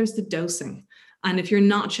 And then there's the dosing. And if you're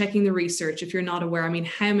not checking the research, if you're not aware,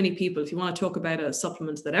 how many people, if you want to talk about a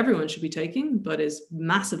supplement that everyone should be taking, but is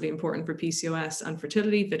massively important for PCOS and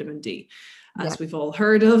fertility, vitamin D, as we've all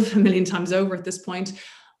heard of a million times over at this point.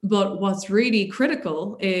 But what's really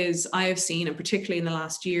critical is I have seen, and particularly in the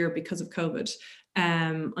last year because of COVID,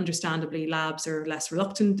 understandably, labs are less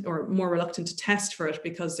reluctant or more reluctant to test for it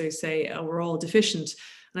because they say, oh, we're all deficient.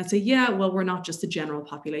 And I'd say, well, we're not just the general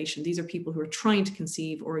population. These are people who are trying to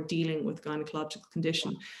conceive or dealing with gynecological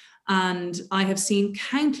condition. And I have seen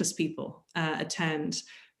countless people attend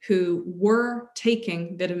who were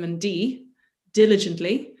taking vitamin D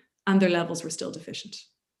diligently and their levels were still deficient.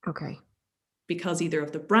 Because either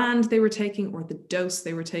of the brand they were taking or the dose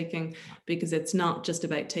they were taking, because it's not just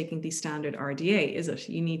about taking the standard RDA, is it?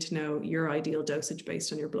 You need to know your ideal dosage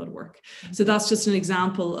based on your blood work. So that's just an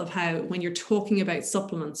example of how when you're talking about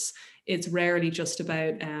supplements, it's rarely just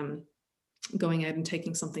about going out and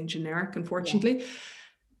taking something generic, unfortunately.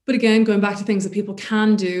 But again, going back to things that people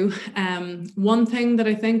can do, one thing that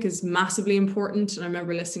I think is massively important, and I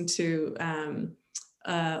remember listening to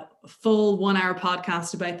a full 1 hour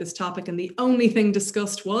podcast about this topic, and the only thing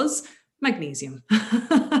discussed was magnesium.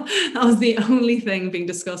 That was the only thing being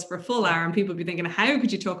discussed for a full hour, and people would be thinking, how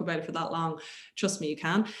could you talk about it for that long? Trust me, you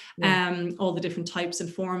can. All the different types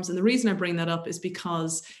and forms. And the reason I bring that up is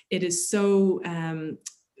because it is so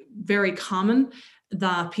very common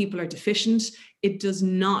that people are deficient. It does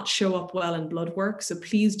not show up well in blood work. So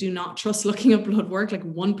please do not trust looking at blood work. Like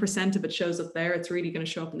 1% of it shows up there. It's really going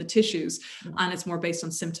to show up in the tissues, and it's more based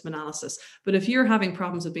on symptom analysis. But if you're having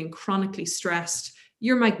problems with being chronically stressed,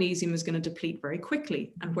 your magnesium is going to deplete very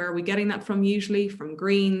quickly. And where are we getting that from? Usually from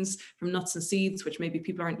greens, from nuts and seeds, which maybe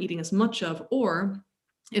people aren't eating as much of, or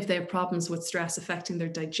if they have problems with stress affecting their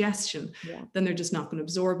digestion, then they're just not going to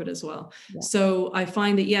absorb it as well. So I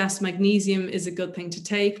find that, yes, magnesium is a good thing to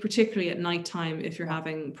take, particularly at nighttime if you're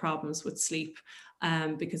having problems with sleep,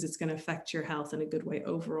 because it's going to affect your health in a good way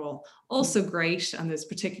overall. Also great, and there's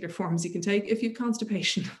particular forms you can take if you have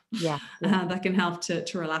constipation. That can help to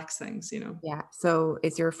relax things, So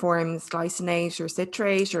is your forms glycinate or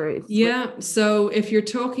citrate or? So if you're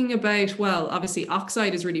talking about, well, obviously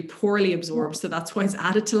oxide is really poorly absorbed, so that's why it's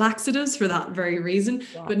added to laxatives for that very reason.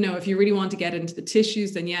 But no, if you really want to get into the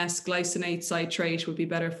tissues, then yes, glycinate, citrate would be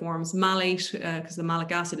better forms. Malate, because the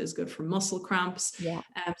malic acid is good for muscle cramps.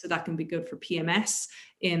 So that can be good for PMS. less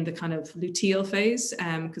in the kind of luteal phase,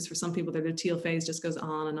 because for some people, their luteal phase just goes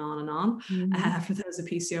on and on and on, for those with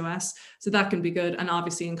PCOS. So that can be good. And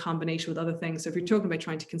obviously in combination with other things. So if you're talking about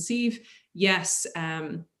trying to conceive, yes,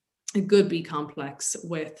 a good B complex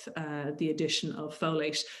with the addition of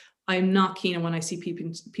folate. I'm not keen on when I see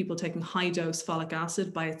people taking high dose folic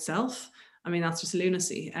acid by itself. I mean, that's just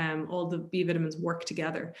lunacy. All the B vitamins work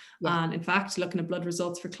together. Yeah. And in fact, looking at blood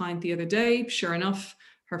results for a client the other day, sure enough,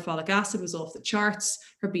 her folic acid was off the charts.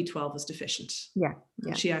 Her B12 was deficient. Yeah.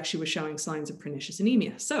 And she actually was showing signs of pernicious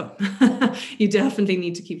anemia. So you definitely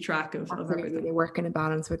need to keep track of everything. They work in a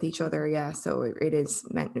balance with each other. Yeah. So it is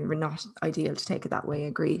not ideal to take it that way.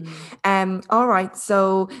 Agree. All right.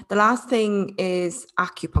 So the last thing is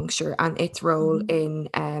acupuncture and its role in,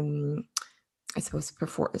 I suppose,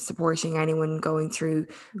 supporting anyone going through,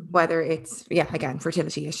 whether it's, again,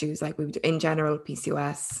 fertility issues, like we in general,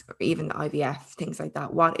 PCOS, or even the IVF, things like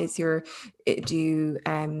that. What is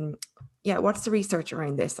what's the research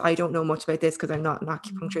around this? I don't know much about this because I'm not an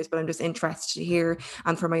acupuncturist, but I'm just interested to hear.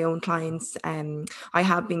 And for my own clients, I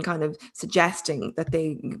have been kind of suggesting that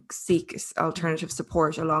they seek alternative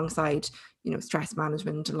support alongside, stress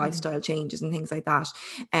management and lifestyle changes and things like that,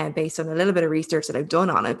 based on a little bit of research that I've done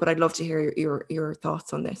on it. But I'd love to hear your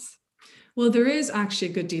thoughts on this. Well, there is actually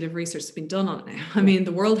a good deal of research that's been done on it now. I mean,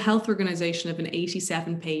 the World Health Organization have an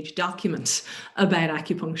 87-page document about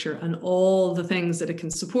acupuncture and all the things that it can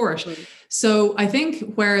support. So I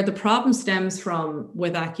think where the problem stems from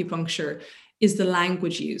with acupuncture is the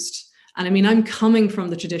language used. And I mean, I'm coming from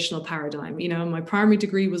the traditional paradigm. My primary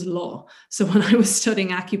degree was law. So when I was studying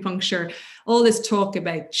acupuncture, all this talk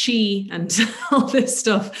about chi and all this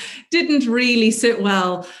stuff didn't really sit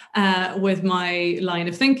well with my line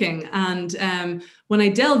of thinking. And when I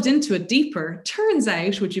delved into it deeper, turns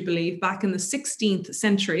out, would you believe, back in the 16th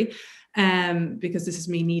century, because this is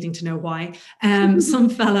me needing to know why, some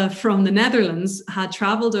fella from the Netherlands had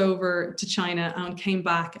traveled over to China and came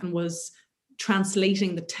back and was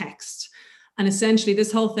translating the text. And essentially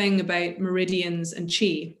this whole thing about meridians and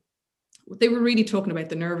chi, they were really talking about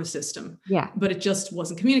the nervous system, but it just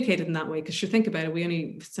wasn't communicated in that way. Because you think about it,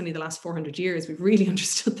 it's only the last 400 years we've really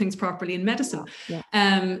understood things properly in medicine.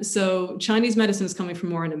 So Chinese medicine is coming from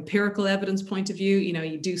more an empirical evidence point of view.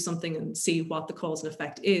 You do something and see what the cause and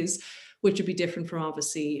effect is, which would be different from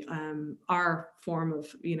obviously our form of,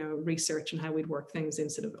 research and how we'd work things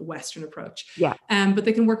in sort of a Western approach. But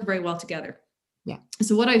they can work very well together.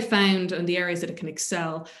 So what I found in the areas that it can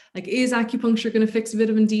excel, like, is acupuncture going to fix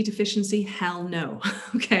vitamin D deficiency? Hell no.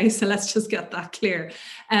 Okay, so let's just get that clear.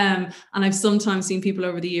 And I've sometimes seen people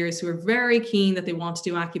over the years who are very keen that they want to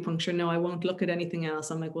do acupuncture. No, I won't look at anything else.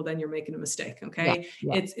 I'm like, well, then you're making a mistake. Okay,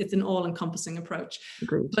 it's an all-encompassing approach.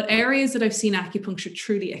 Agreed. But areas that I've seen acupuncture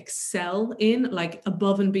truly excel in, like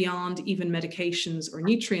above and beyond even medications or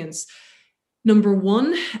nutrients, number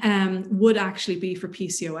one would actually be for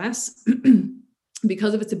PCOS.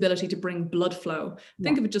 Because of its ability to bring blood flow.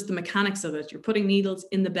 Think of it, just the mechanics of it. You're putting needles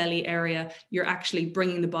in the belly area. You're actually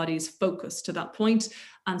bringing the body's focus to that point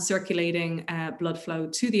and circulating blood flow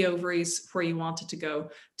to the ovaries where you want it to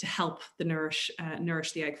go to help nourish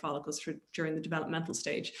the egg follicles during the developmental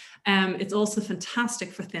stage. It's also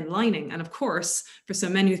fantastic for thin lining. And of course, for so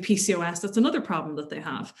many with PCOS, that's another problem that they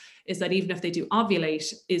have, is that even if they do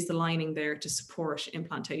ovulate, is the lining there to support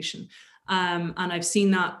implantation? And I've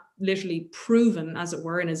seen that literally proven, as it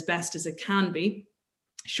were, and as best as it can be,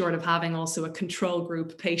 short of having also a control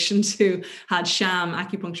group patient who had sham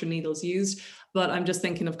acupuncture needles used. But I'm just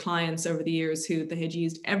thinking of clients over the years who they had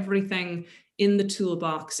used everything in the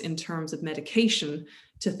toolbox in terms of medication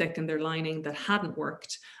to thicken their lining that hadn't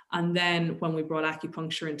worked. And then when we brought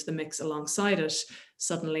acupuncture into the mix alongside it,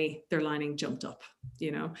 suddenly their lining jumped up,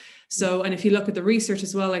 So, and if you look at the research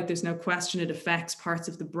as well, like, there's no question it affects parts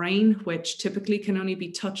of the brain, which typically can only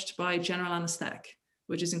be touched by general anesthetic,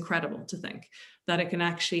 which is incredible to think that it can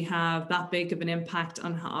actually have that big of an impact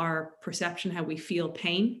on our perception, how we feel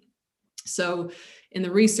pain. So in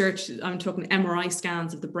the research, I'm talking MRI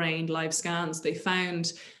scans of the brain, live scans, they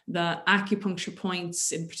found that acupuncture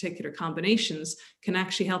points, in particular combinations, can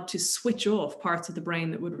actually help to switch off parts of the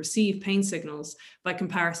brain that would receive pain signals, by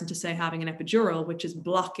comparison to, say, having an epidural, which is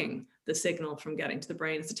blocking the signal from getting to the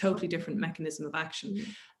brain. It's a totally different mechanism of action.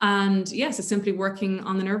 And yes, it's simply working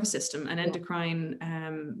on the nervous system and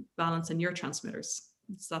endocrine balance and neurotransmitters.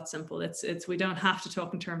 It's that simple. It's we don't have to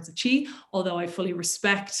talk in terms of chi, although I fully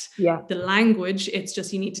respect the language. It's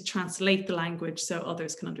just you need to translate the language so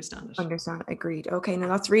others can understand it. Agreed. Okay, now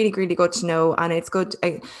that's really, really good to know. And it's good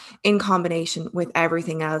in combination with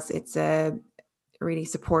everything else. It's really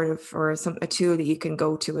supportive, or a tool that you can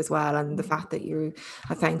go to as well. And the fact that you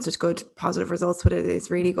have found such good positive results with it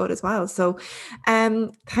is really good as well. So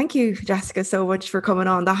thank you, Jessica, so much for coming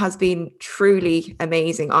on. That has been truly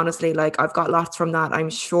amazing. Honestly, like I've got lots from that. I'm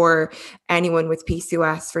sure anyone with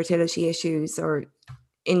PCOS, fertility issues, or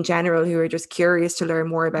in general who are just curious to learn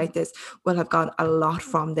more about this will have got a lot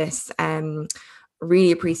from this.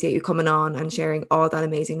 Really appreciate you coming on and sharing all that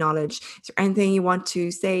amazing knowledge. Is there anything you want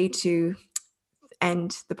to say to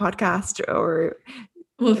end the podcast? Or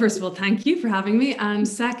well, first of all, thank you for having me. And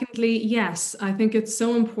secondly, yes, I think it's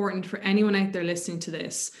so important for anyone out there listening to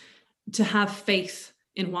this to have faith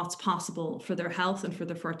in what's possible for their health and for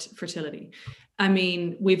their fertility. I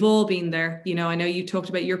mean, we've all been there. You know, I know you talked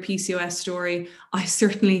about your PCOS story. I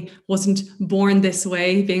certainly wasn't born this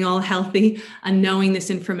way, being all healthy, and knowing this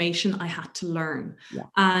information, I had to learn. Yeah.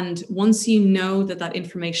 And once you know that that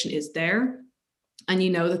information is there, and you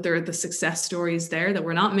know that there are the success stories there, that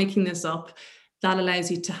we're not making this up, that allows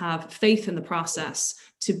you to have faith in the process,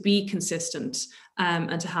 to be consistent,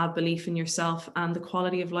 and to have belief in yourself and the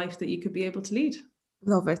quality of life that you could be able to lead.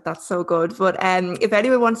 Love it. That's so good. But if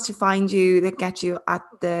anyone wants to find you, they get you at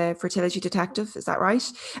the Fertility Detective, is that right?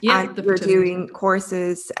 Yeah, and you're doing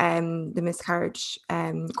courses, the miscarriage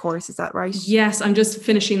course, is that right? Yes, I'm just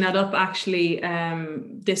finishing that up actually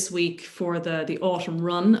this week for the autumn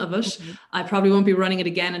run of it. Mm-hmm. I probably won't be running it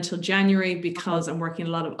again until January because I'm working a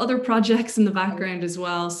lot of other projects in the background as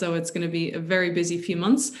well. So it's going to be a very busy few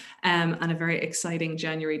months and a very exciting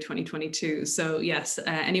January 2022. So yes,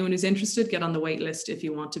 anyone who's interested, get on the wait list if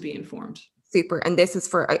you want to be informed. Super. And this is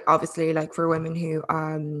for obviously like for women who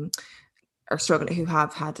are struggling, who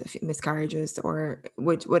have had miscarriages, or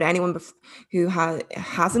would anyone who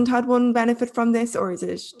hasn't had one benefit from this, or is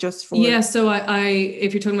it just for? Yeah, so I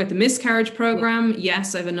if you're talking about the miscarriage program,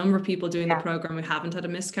 yes, I have a number of people doing the program who haven't had a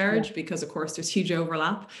miscarriage because of course there's huge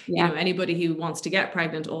overlap. You know, anybody who wants to get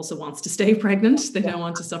pregnant also wants to stay pregnant. They don't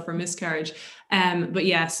want to suffer miscarriage. But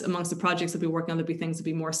yes, amongst the projects that we're working on, there'll be things that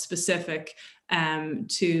be more specific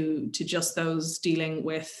to just those dealing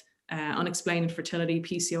with unexplained infertility,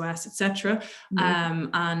 PCOS, etc.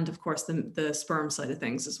 And of course the sperm side of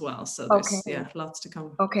things as well. So there's lots to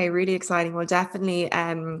come. Okay, really exciting. Well, definitely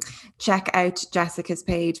check out Jessica's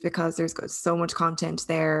page because there's got so much content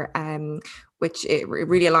there, which it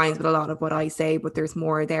really aligns with a lot of what I say, but there's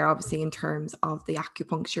more there obviously in terms of the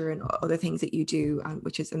acupuncture and other things that you do,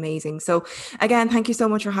 which is amazing. So again, thank you so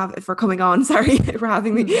much for coming on. Sorry for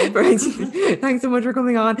having me. Thanks so much for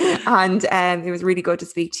coming on. And it was really good to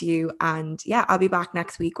speak to you. And yeah, I'll be back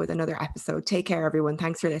next week with another episode. Take care, everyone.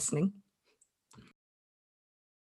 Thanks for listening.